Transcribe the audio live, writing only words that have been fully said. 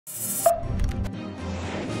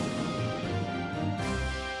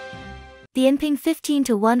The Enping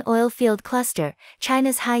 15:1 oilfield cluster,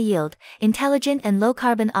 China's high-yield, intelligent and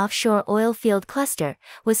low-carbon offshore oilfield cluster,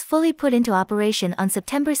 was fully put into operation on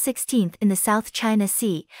September 16 in the South China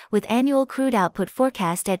Sea, with annual crude output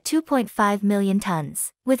forecast at 2.5 million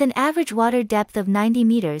tons. With an average water depth of 90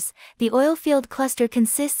 meters, the oilfield cluster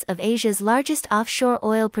consists of Asia's largest offshore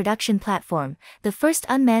oil production platform, the first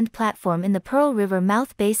unmanned platform in the Pearl River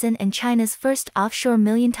mouth basin and China's first offshore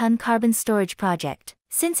million-ton carbon storage project.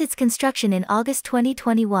 Since its construction in August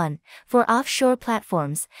 2021, for offshore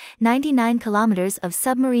platforms, 99 kilometers of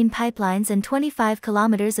submarine pipelines and 25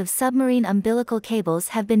 kilometers of submarine umbilical cables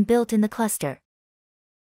have been built in the cluster.